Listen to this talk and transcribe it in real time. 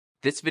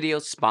This video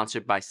is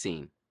sponsored by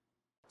Scene.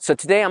 So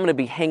today I'm going to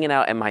be hanging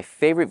out at my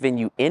favorite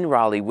venue in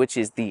Raleigh, which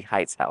is the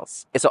Heights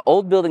House. It's an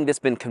old building that's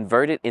been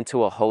converted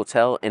into a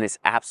hotel and it's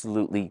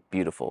absolutely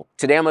beautiful.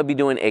 Today I'm going to be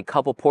doing a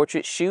couple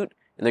portrait shoot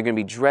and they're going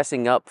to be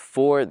dressing up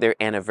for their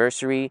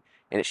anniversary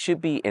and it should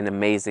be an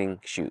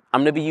amazing shoot. I'm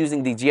going to be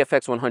using the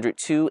GFX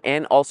 102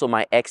 and also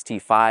my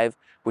XT5,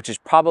 which is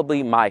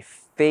probably my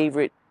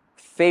favorite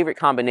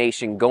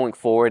combination going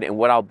forward and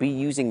what I'll be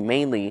using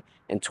mainly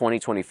in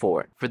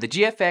 2024. For the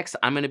GFX,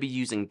 I'm going to be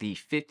using the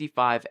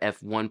 55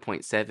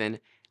 f1.7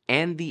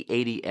 and the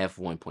 80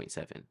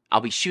 f1.7.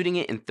 I'll be shooting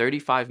it in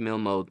 35mm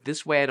mode.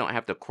 This way I don't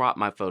have to crop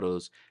my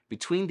photos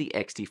between the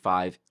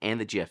XT5 and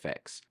the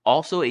GFX.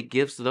 Also, it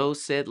gives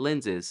those said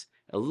lenses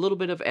a little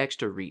bit of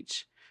extra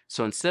reach.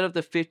 So instead of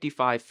the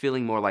 55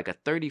 feeling more like a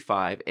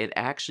 35, it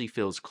actually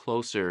feels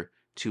closer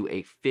to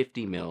a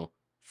 50mm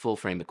full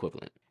frame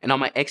equivalent. And on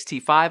my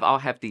XT5, I'll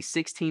have the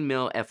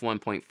 16mm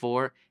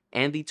f1.4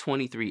 and the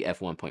 23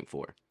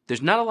 f1.4.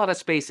 There's not a lot of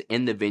space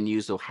in the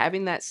venue, so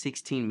having that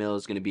 16mm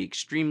is going to be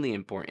extremely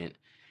important.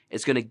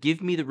 It's going to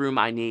give me the room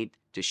I need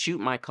to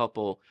shoot my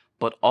couple,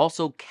 but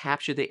also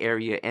capture the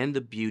area and the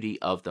beauty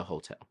of the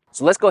hotel.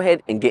 So let's go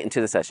ahead and get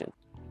into the session.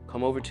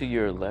 Come over to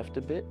your left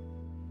a bit.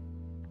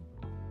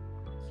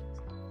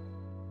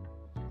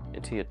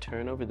 Until you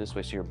turn over this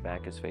way so your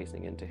back is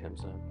facing into him,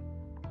 son.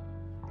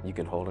 You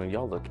can hold her.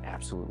 Y'all look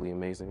absolutely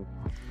amazing.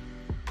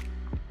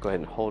 Go ahead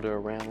and hold her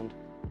around.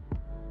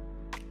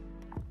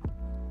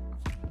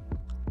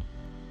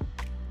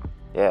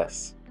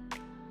 Yes.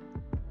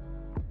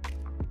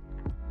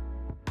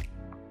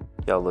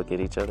 Y'all look at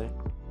each other.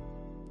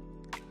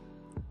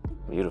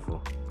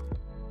 Beautiful.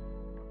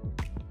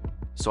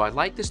 So I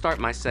like to start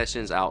my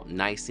sessions out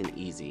nice and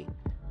easy.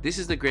 This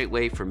is a great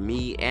way for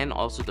me and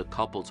also the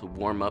couple to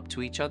warm up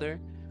to each other,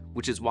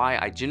 which is why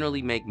I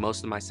generally make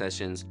most of my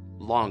sessions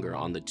longer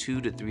on the 2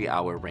 to 3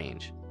 hour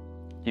range.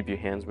 Keep your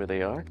hands where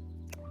they are.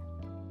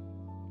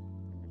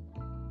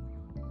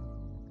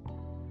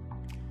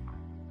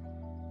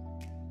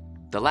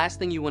 The last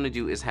thing you want to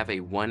do is have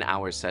a 1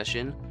 hour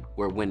session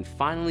where when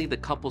finally the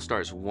couple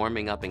starts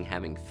warming up and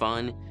having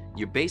fun,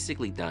 you're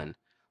basically done.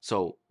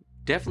 So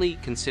definitely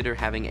consider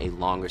having a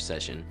longer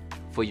session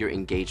for your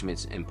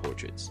engagements and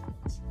portraits.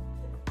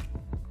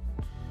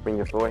 Bring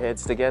your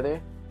foreheads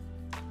together.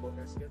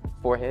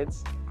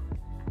 Foreheads.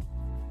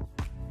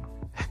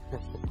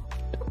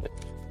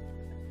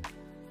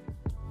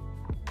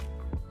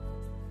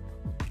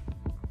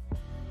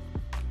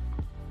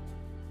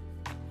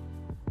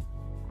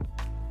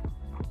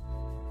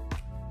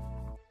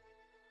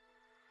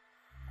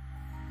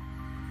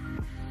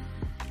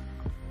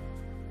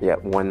 Yeah,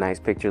 one nice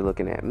picture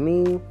looking at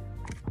me.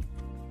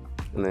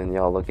 And then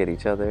y'all look at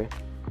each other.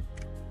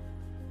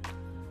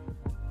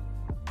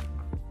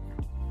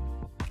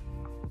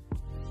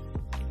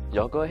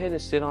 Y'all go ahead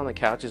and sit on the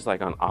couches,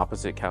 like on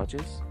opposite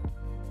couches.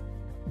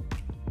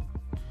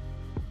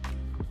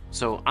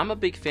 So I'm a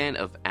big fan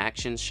of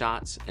action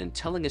shots and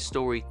telling a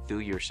story through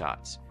your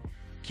shots.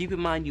 Keep in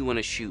mind you want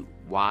to shoot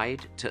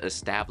wide to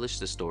establish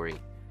the story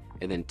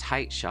and then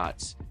tight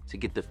shots to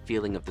get the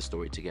feeling of the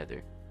story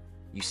together.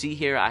 You see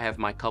here I have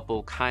my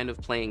couple kind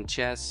of playing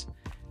chess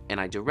and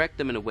I direct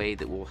them in a way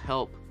that will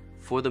help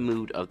for the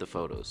mood of the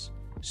photos.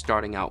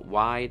 Starting out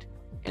wide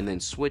and then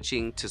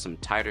switching to some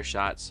tighter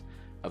shots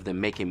of them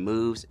making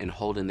moves and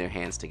holding their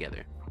hands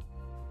together.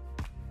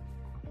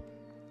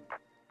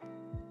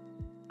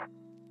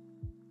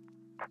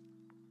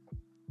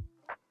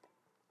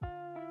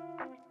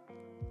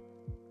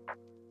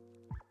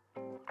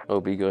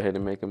 Obi, go ahead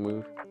and make a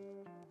move.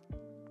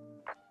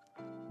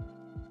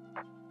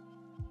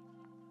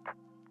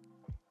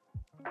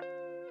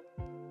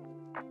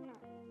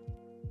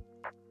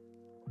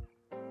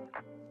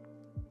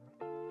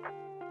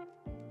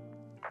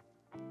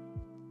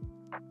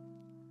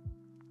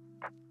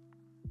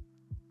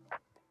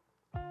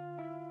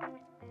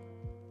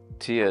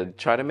 Tia,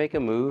 try to make a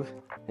move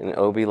and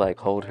Obi like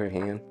hold her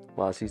hand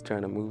while she's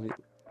trying to move it.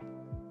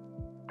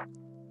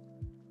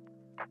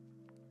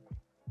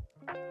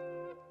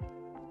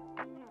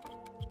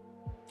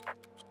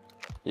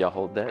 Y'all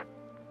hold that.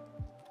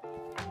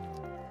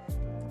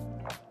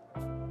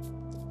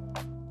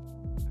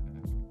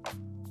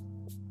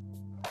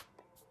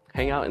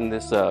 Hang out in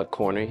this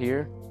corner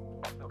here.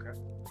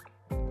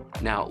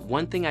 Now,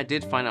 one thing I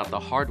did find out the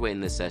hard way in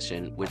this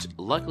session, which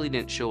luckily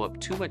didn't show up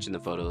too much in the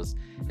photos,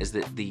 is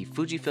that the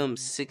Fujifilm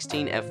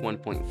 16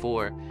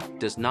 f1.4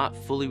 does not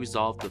fully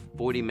resolve the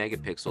 40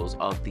 megapixels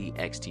of the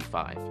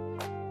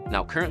XT5.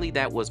 Now, currently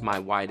that was my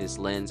widest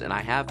lens, and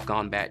I have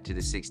gone back to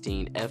the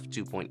 16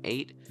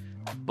 f2.8,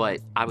 but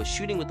I was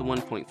shooting with the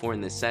 1.4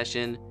 in this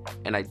session,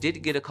 and I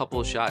did get a couple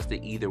of shots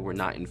that either were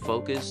not in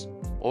focus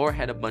or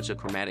had a bunch of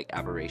chromatic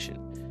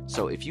aberration.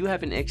 So if you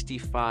have an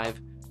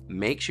XT5,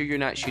 make sure you're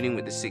not shooting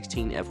with the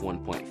 16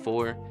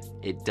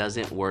 f1.4. It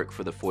doesn't work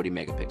for the 40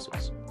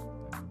 megapixels.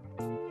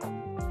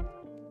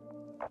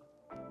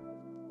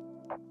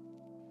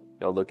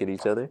 Y'all look at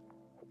each other.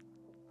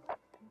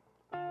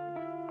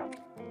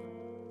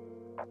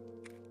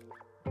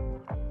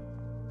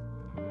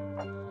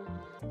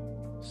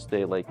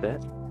 Stay like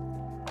that.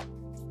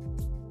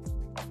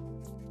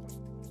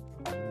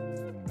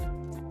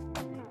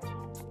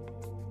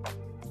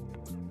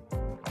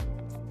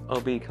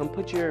 Obi, come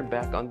put your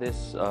back on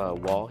this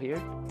wall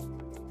here.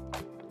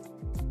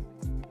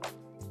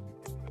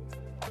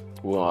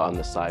 Well, on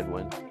the side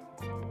one.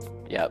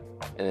 Yep.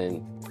 And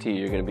then T,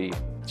 you're gonna be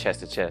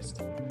chest to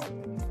chest.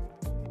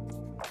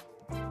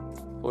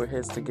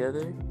 Foreheads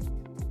together.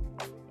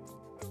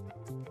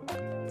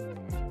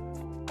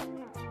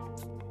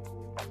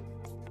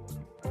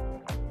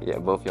 Yeah,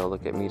 both y'all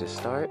look at me to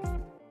start.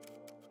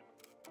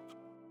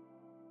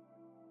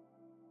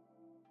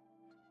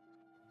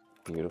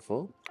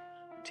 Beautiful.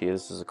 Tia,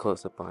 this is a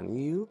close-up on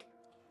you.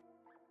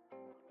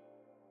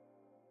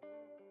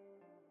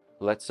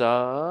 Let's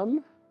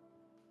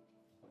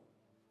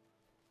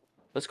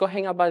go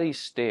hang out by these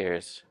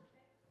stairs.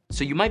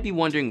 So you might be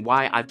wondering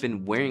why I've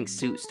been wearing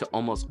suits to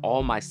almost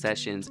all my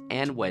sessions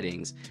and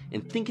weddings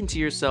and thinking to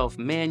yourself,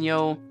 man,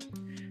 yo,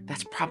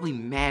 that's probably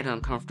mad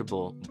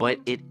uncomfortable, but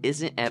it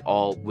isn't at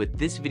all with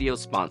this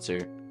video's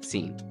sponsor,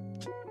 Scene.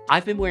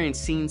 I've been wearing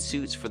Scene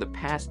suits for the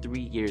past 3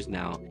 years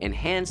now, and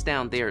hands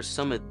down, they are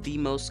some of the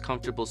most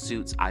comfortable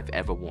suits I've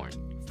ever worn.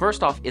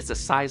 First off, it's a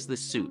sizeless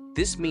suit.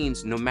 This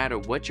means no matter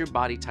what your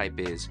body type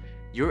is,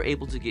 you're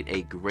able to get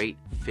a great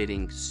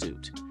fitting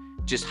suit.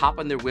 Just hop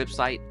on their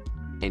website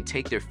and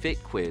take their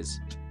fit quiz,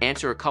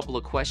 answer a couple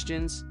of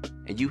questions,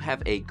 and you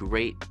have a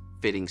great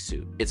fitting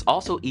suit. It's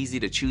also easy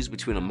to choose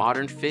between a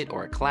modern fit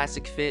or a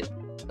classic fit,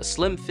 a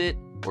slim fit,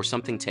 or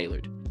something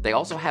tailored. They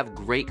also have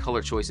great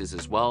color choices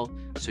as well,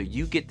 so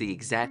you get the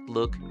exact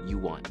look you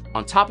want.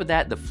 On top of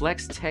that, the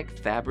Flex Tech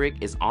fabric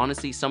is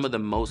honestly some of the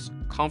most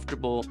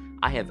comfortable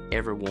I have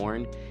ever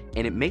worn,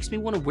 and it makes me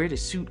want to wear the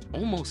suit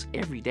almost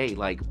every day.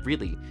 Like,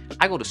 really,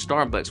 I go to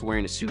Starbucks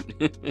wearing a suit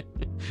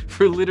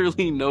for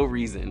literally no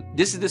reason.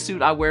 This is the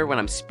suit I wear when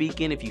I'm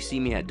speaking. If you see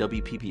me at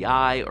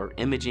WPPI or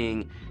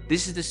imaging,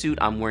 this is the suit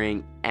I'm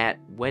wearing at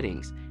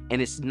weddings,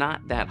 and it's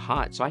not that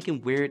hot, so I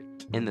can wear it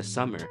in the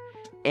summer.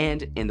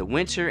 And in the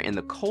winter and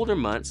the colder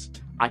months,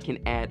 I can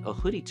add a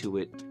hoodie to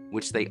it,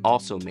 which they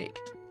also make.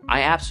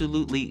 I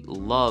absolutely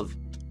love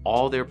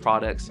all their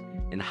products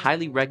and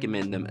highly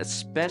recommend them,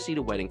 especially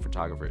to wedding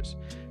photographers.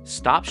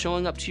 Stop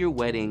showing up to your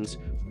weddings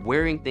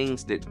wearing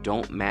things that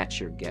don't match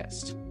your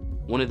guest.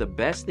 One of the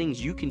best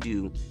things you can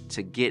do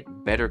to get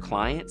better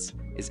clients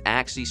is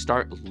actually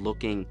start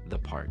looking the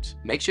part.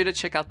 Make sure to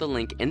check out the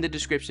link in the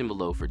description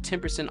below for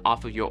 10%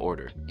 off of your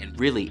order. And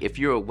really, if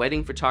you're a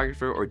wedding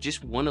photographer or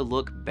just want to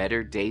look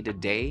better day to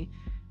day,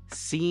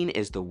 Scene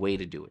is the way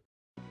to do it.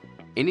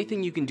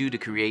 Anything you can do to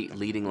create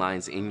leading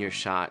lines in your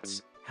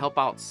shots help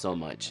out so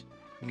much.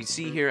 You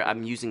see here,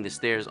 I'm using the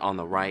stairs on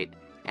the right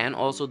and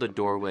also the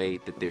doorway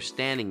that they're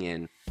standing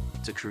in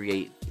to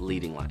create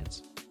leading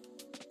lines.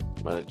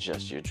 I'm gonna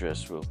adjust your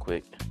dress real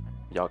quick.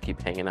 Y'all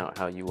keep hanging out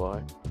how you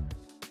are.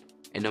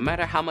 And no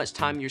matter how much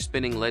time you're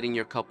spending letting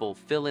your couple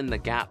fill in the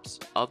gaps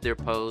of their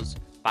pose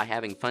by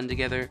having fun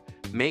together,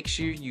 make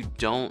sure you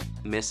don't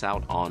miss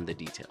out on the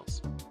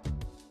details.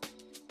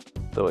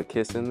 Throw a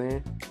kiss in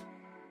there.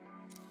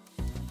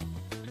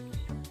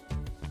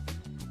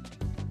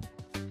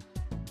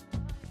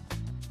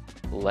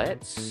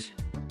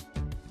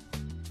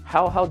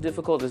 How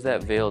difficult is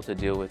that veil to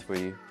deal with for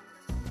you?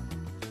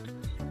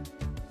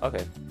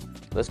 Okay,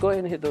 let's go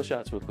ahead and hit those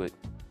shots real quick.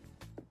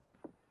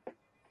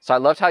 So I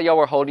loved how y'all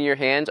were holding your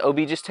hands.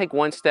 Obi, just take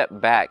one step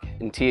back,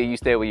 and Tia, you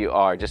stay where you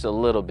are, just a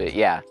little bit,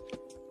 yeah.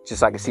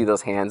 Just so I can see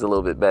those hands a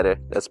little bit better.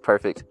 That's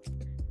perfect.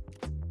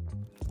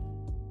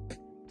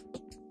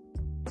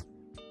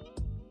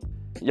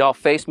 Y'all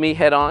face me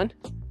head on.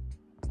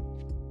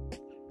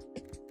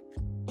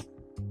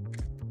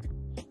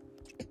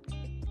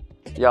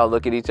 Y'all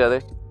look at each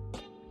other.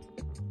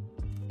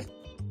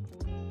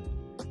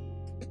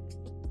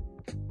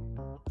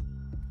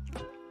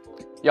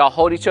 Y'all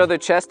hold each other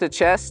chest to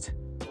chest.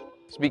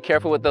 Just be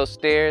careful with those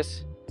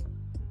stairs.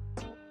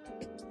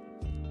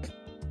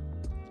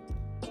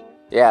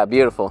 Yeah,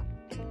 beautiful.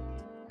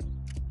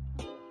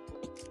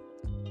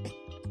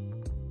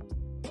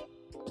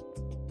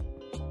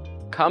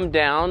 Come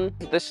down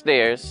the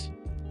stairs.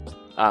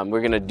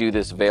 We're gonna do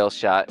this veil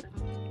shot.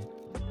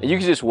 And you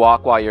can just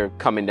walk while you're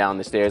coming down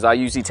the stairs. I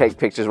usually take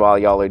pictures while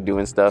y'all are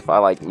doing stuff. I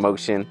like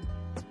motion.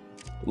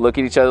 Look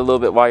at each other a little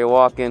bit while you're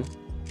walking.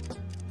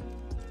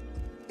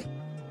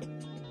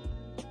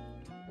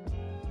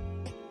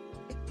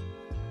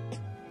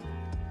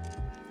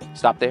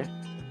 Stop there,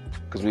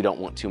 because we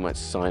don't want too much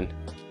sun.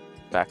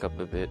 Back up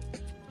a bit.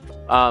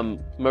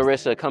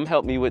 Marissa, come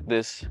help me with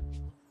this.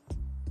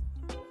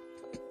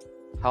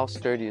 How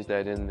sturdy is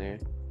that in there?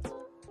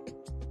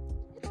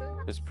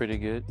 It's pretty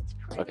good?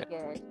 Okay.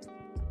 Good.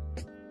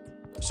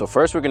 So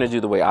first we're gonna do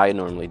the way I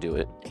normally do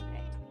it,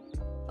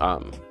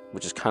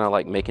 which is kind of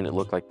like making it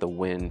look like the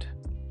wind.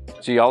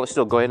 So y'all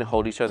still go ahead and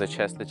hold each other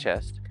chest to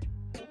chest.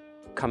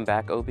 Come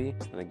back, Obi,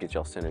 and then get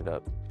y'all centered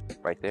up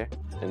right there.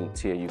 And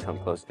Tia, you come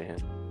close to him.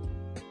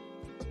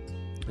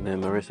 And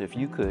then Marissa, if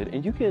you could,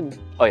 and you can,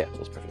 oh yeah,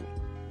 that's perfect.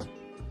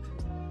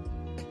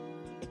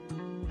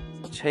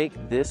 take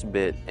this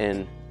bit,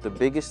 and the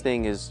biggest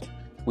thing is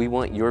we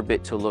want your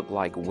bit to look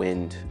like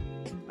wind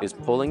is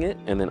pulling it,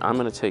 and then I'm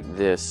gonna take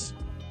this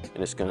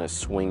and it's gonna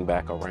swing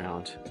back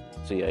around.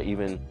 So yeah,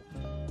 even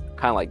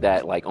kind of like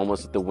that, like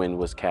almost if the wind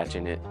was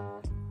catching it.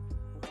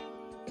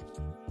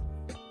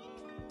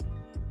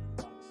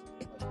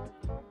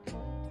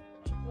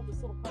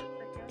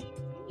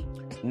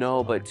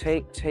 No, but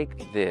take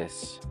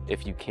this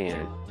if you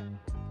can.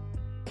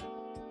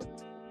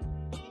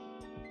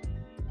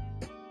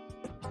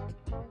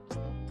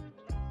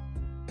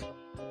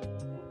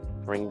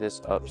 Bring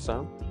this up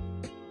some.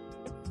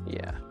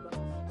 Yeah.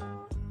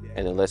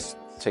 And then let's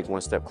take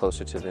one step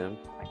closer to them.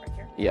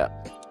 Yeah.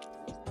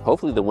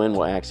 Hopefully the wind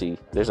will actually,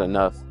 there's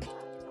enough.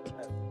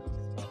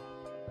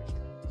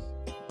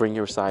 Bring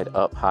your side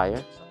up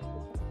higher.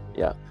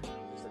 Yeah.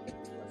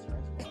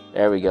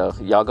 There we go.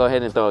 Y'all go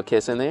ahead and throw a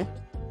kiss in there.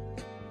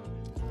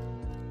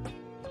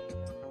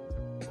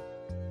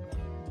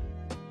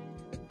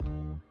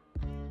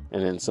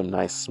 And then some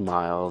nice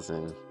smiles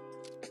and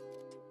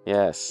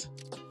yes,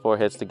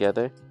 foreheads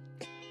together.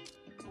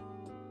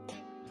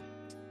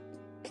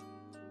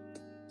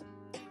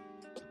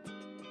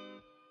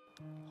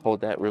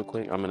 Hold that real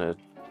quick. I'm gonna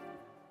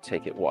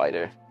take it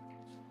wider.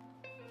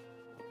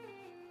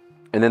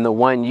 And then the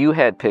one you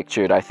had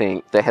pictured, I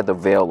think, they had the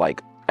veil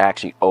like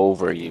actually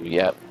over you.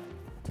 Yep.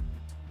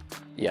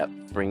 Yep.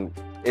 Bring,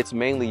 it's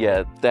mainly,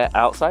 yeah, that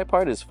outside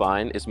part is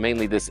fine. It's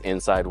mainly this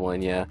inside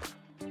one, yeah.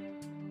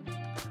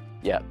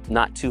 Yeah,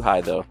 not too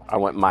high though. I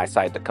want my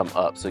side to come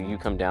up, so you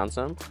come down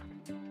some.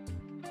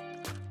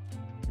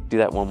 Do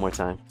that one more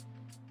time.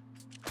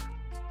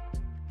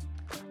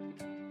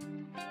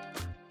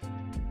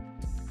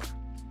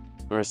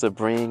 Marissa,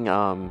 bring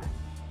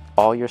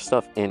all your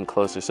stuff in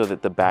closer so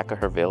that the back of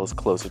her veil is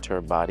closer to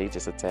her body,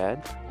 just a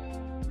tad.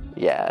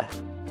 Yeah.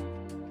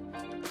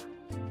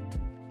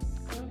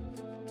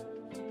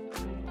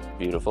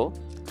 Beautiful.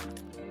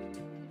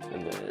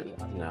 And then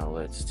now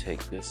let's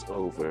take this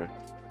over.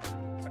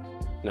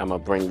 Now I'm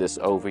gonna bring this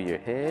over your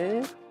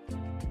head.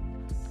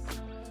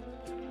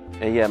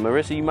 And yeah,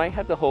 Marissa, you might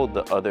have to hold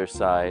the other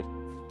side.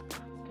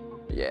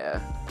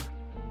 Yeah.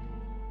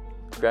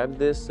 Grab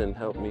this and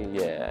help me.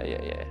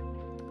 Yeah.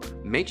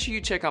 Make sure you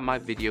check out my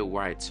video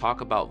where I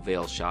talk about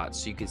veil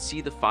shots so you can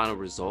see the final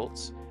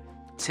results.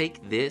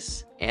 Take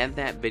this and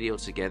that video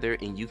together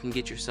and you can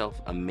get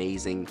yourself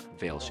amazing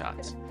veil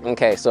shots.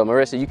 Okay, so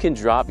Marissa, you can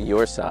drop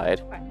your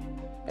side.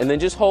 And then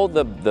just hold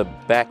the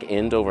back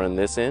end over on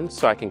this end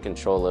so I can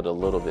control it a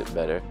little bit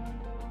better.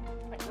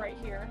 Like right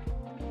here?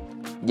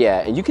 Yeah,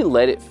 and you can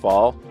let it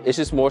fall. It's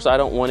just more so I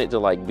don't want it to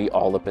like be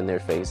all up in their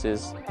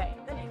faces. Okay,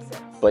 that makes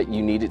sense. But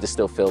you need it to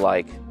still feel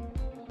like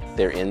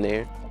they're in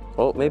there.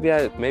 Oh, maybe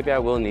I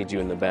will need you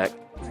in the back.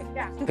 Like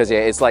that. Because yeah,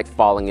 it's like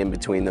falling in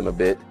between them a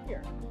bit.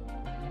 Here.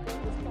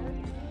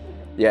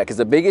 Yeah, because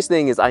the biggest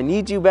thing is I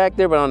need you back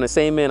there, but on the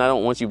same end, I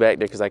don't want you back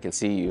there because I can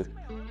see you.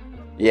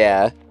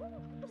 Yeah.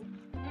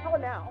 How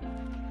now?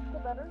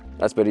 Feel better?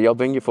 That's better. Y'all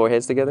bring your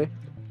foreheads together.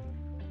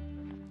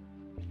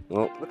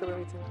 Oh. Look at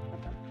everything.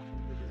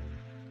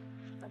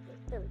 Okay,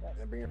 there we go.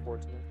 And bring your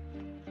forward to me.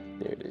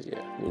 There it is,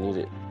 yeah. We need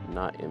it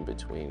not in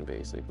between,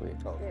 basically.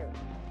 Oh. There.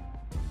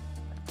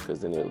 Because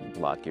then it'll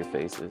block your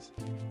faces.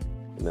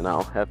 And then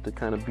I'll have to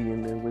kind of be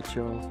in there with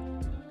y'all.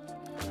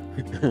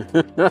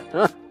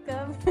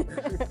 Come.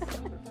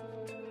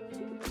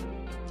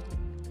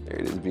 There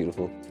it is,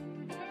 beautiful.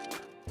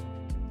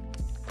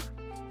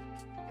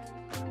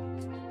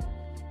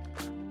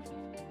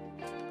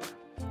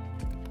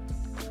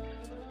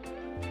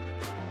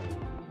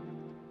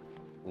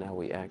 Now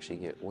we actually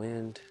get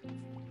wind.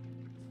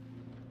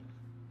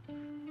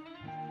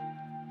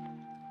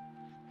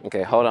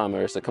 Okay, hold on,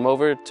 Marissa. Come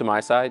over to my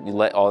side. You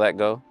let all that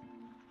go.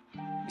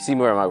 You see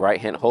me where my right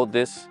hand, hold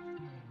this.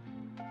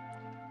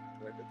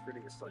 Like the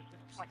prettiest, like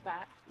this. Like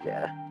that.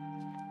 Yeah.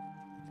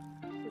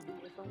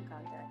 With phone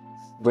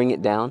contacts. Bring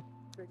it down.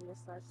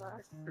 Prettiest size.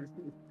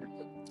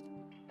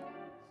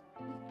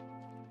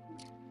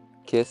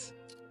 Kiss.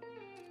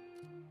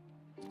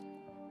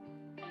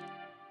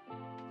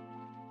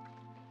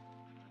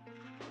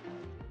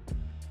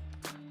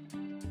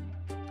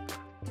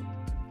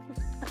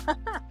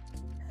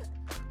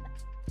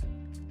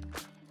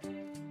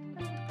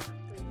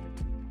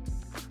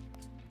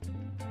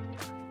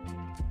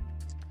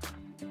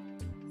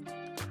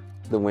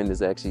 The wind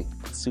is actually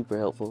super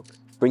helpful.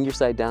 Bring your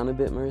side down a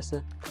bit,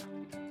 Marissa.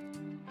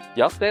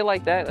 Y'all stay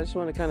like that. I just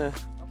want to kind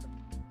of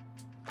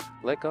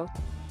let go.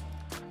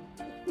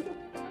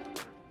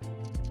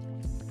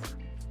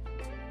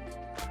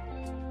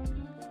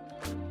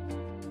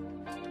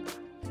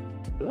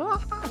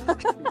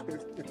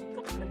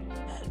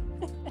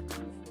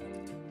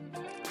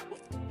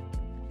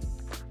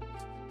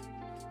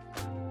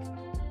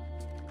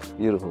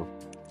 Beautiful.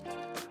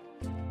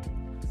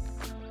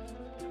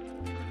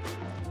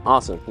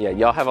 Awesome. Yeah,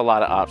 y'all have a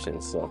lot of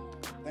options, so.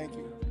 Thank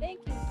you. Thank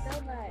you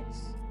so much.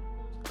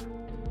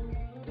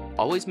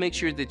 Always make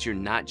sure that you're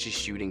not just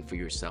shooting for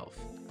yourself.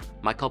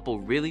 My couple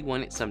really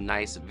wanted some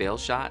nice veil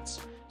shots,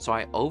 so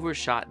I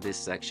overshot this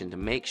section to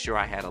make sure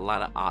I had a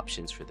lot of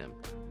options for them.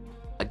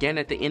 Again,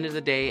 at the end of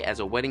the day, as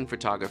a wedding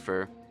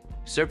photographer,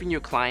 serving your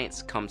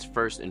clients comes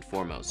first and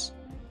foremost.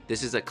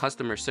 This is a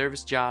customer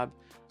service job,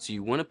 so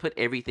you want to put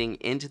everything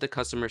into the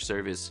customer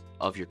service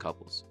of your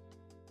couples.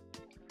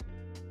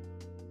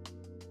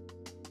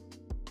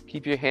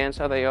 Keep your hands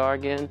how they are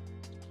again.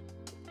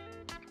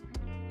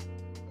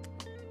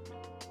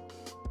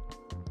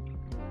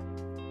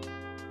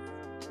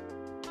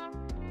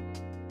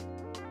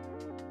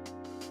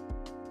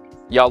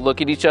 Y'all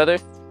look at each other.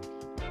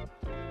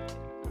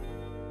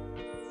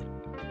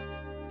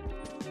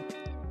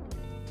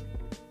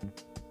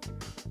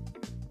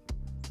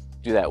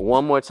 Do that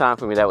one more time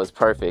for me. That was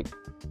perfect.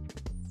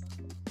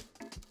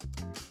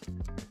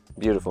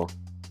 Beautiful.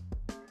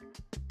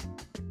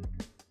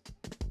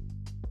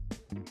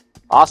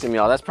 Awesome,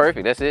 y'all. That's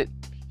perfect. That's it.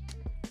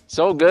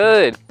 So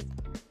good.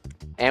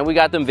 And we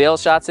got them veil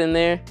shots in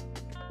there.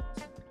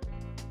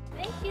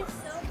 Thank you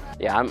so much.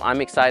 Yeah, I'm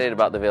excited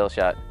about the veil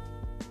shot.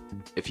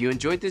 If you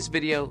enjoyed this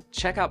video,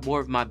 check out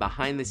more of my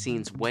behind the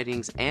scenes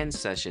weddings and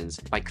sessions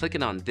by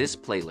clicking on this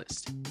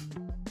playlist.